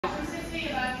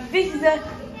This is a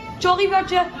Jolly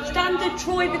Roger Standard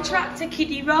Troy the Tractor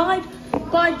Kiddie ride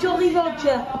by Jolly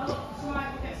Roger.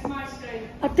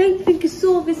 I don't think I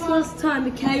saw this last time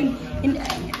it came in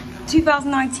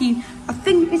 2019. I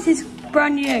think this is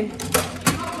brand new.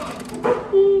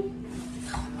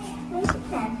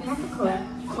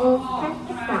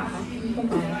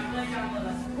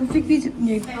 I think these are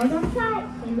new. Hold on tight,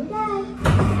 here we go.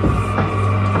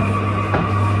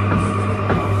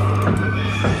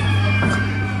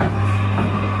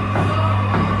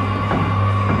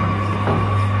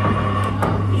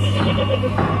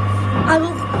 I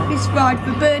love this ride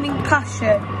for burning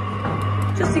passion.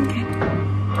 Just in case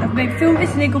I've made film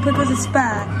this and Eagle Pip as a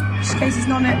spare, just in case it's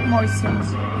not at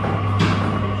Morrison's.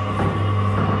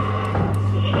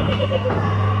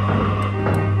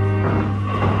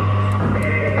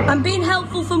 I'm being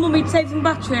helpful for Mummy to save some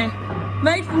battery.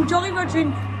 Made from Jolly Roger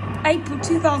in April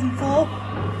 2004,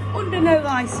 under no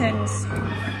licence.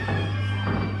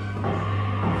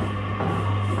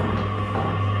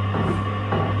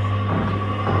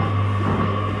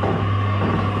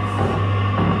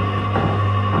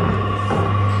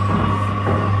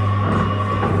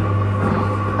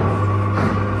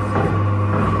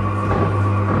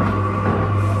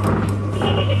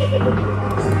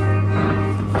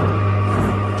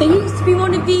 There used to be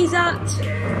one of these at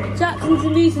Jackson's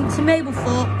Amusement in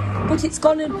Mablethorpe, but it's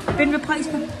gone and been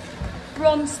replaced with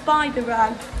bronze spider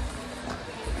ram.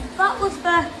 That was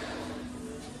the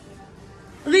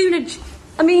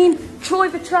Troy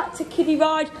the Tractor Kiddie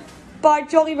ride by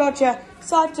Jolly Roger,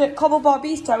 side at Cobble Bar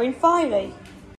Bistro in Filey.